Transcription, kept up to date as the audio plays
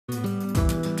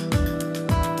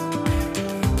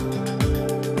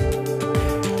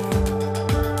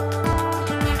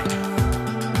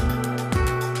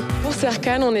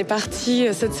Serkan, on est parti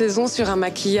cette saison sur un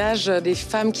maquillage des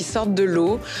femmes qui sortent de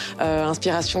l'eau,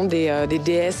 inspiration des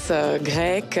déesses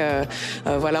grecques.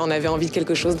 Voilà, on avait envie de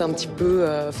quelque chose d'un petit peu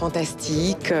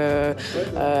fantastique,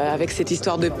 avec cette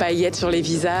histoire de paillettes sur les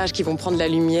visages qui vont prendre la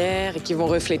lumière et qui vont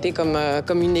refléter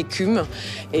comme une écume.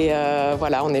 Et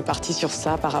voilà, on est parti sur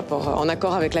ça en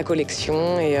accord avec la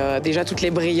collection et déjà toutes les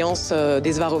brillances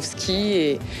des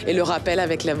Swarovski et le rappel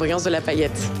avec la brillance de la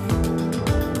paillette.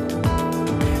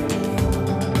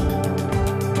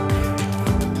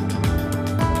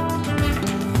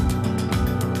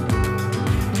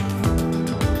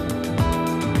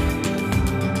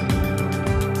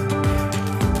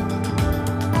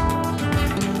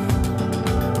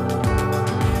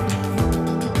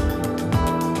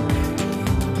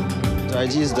 The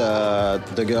idea is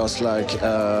the girls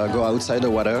go outside the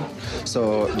water,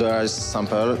 so there is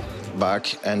sample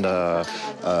back and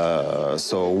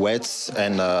so wet,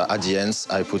 and at the end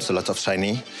I put a lot of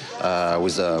shiny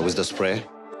with the spray.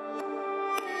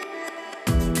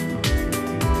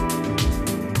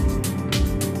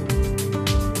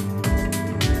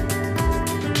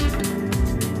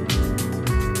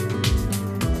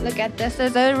 Look at this,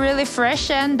 it's a really fresh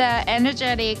and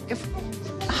energetic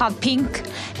hot pink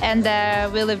and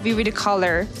really vivid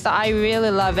color, so I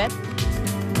really love it.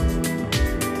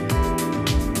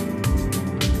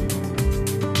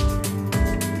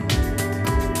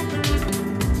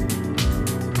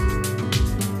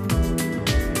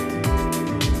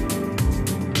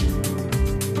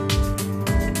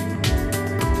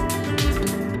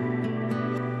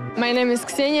 My name is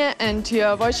Ksenia and you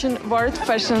are watching World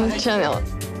Fashion Channel.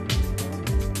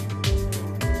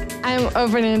 I'm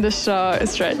opening the show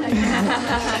straight.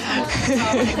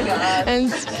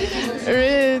 And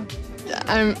really,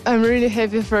 I'm really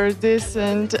happy for this,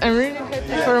 and I'm really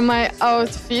happy for my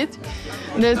outfit.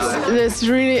 That's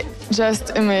really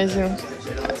just amazing.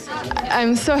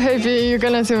 I'm so happy you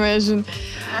cannot imagine.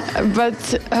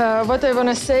 But what I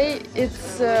wanna say,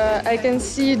 it's I can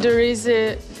see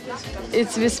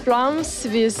it's with plums,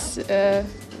 with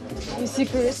you see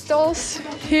crystals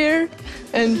here,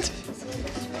 and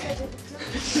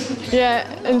yeah,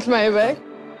 and my bag.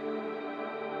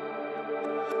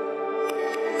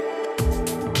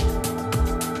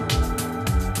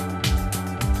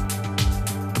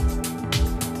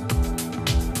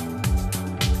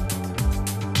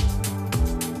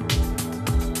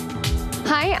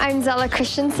 Hi, I'm Zella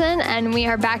Christensen, and we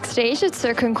are backstage at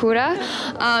Serkan Cura.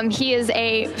 He is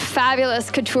a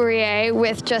fabulous couturier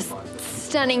with just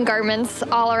stunning garments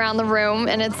all around the room,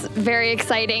 and it's very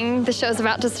exciting. The show's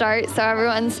about to start, so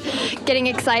everyone's getting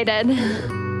excited.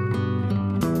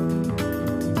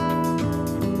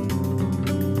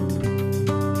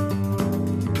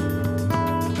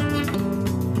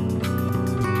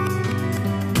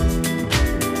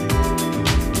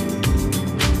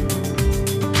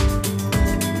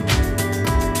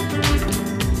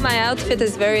 My outfit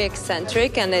is very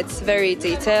eccentric and it's very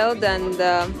detailed and,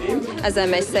 as I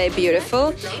may say,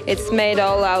 beautiful. It's made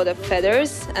all out of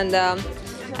feathers, and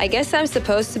I guess I'm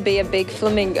supposed to be a big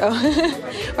flamingo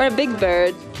or a big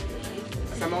bird.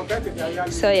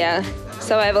 So yeah,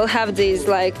 so I will have these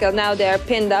now they are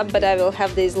pinned up, but I will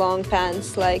have these long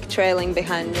pants trailing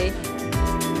behind me.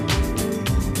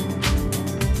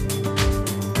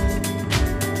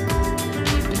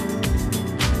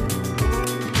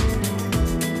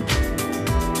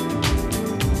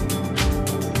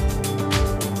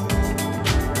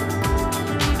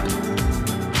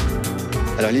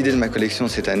 Alors l'idée de ma collection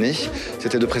cette année,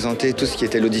 c'était de présenter tout ce qui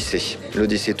était l'Odyssée.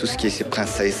 L'Odyssée, tout ce qui est ces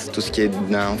princesses, tout ce qui est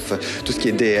nymphes, tout ce qui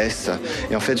est déesses.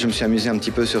 Et en fait, je me suis amusé un petit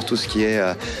peu sur tout ce qui est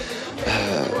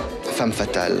femme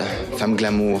fatale, femme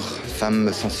glamour,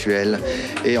 femme sensuelle.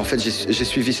 Et en fait, j'ai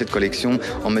suivi cette collection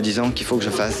en me disant qu'il faut que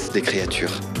je fasse des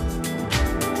créatures.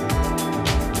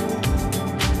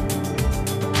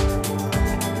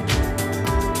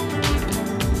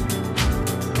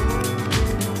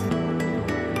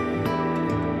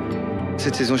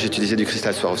 Cette saison, j'ai utilisé du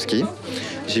cristal Swarovski,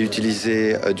 j'ai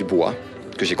utilisé du bois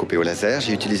que j'ai coupé au laser,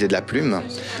 j'ai utilisé de la plume,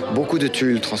 beaucoup de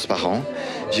tulle transparent,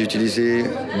 j'ai utilisé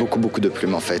beaucoup de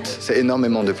plumes en fait, c'est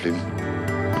énormément de plumes.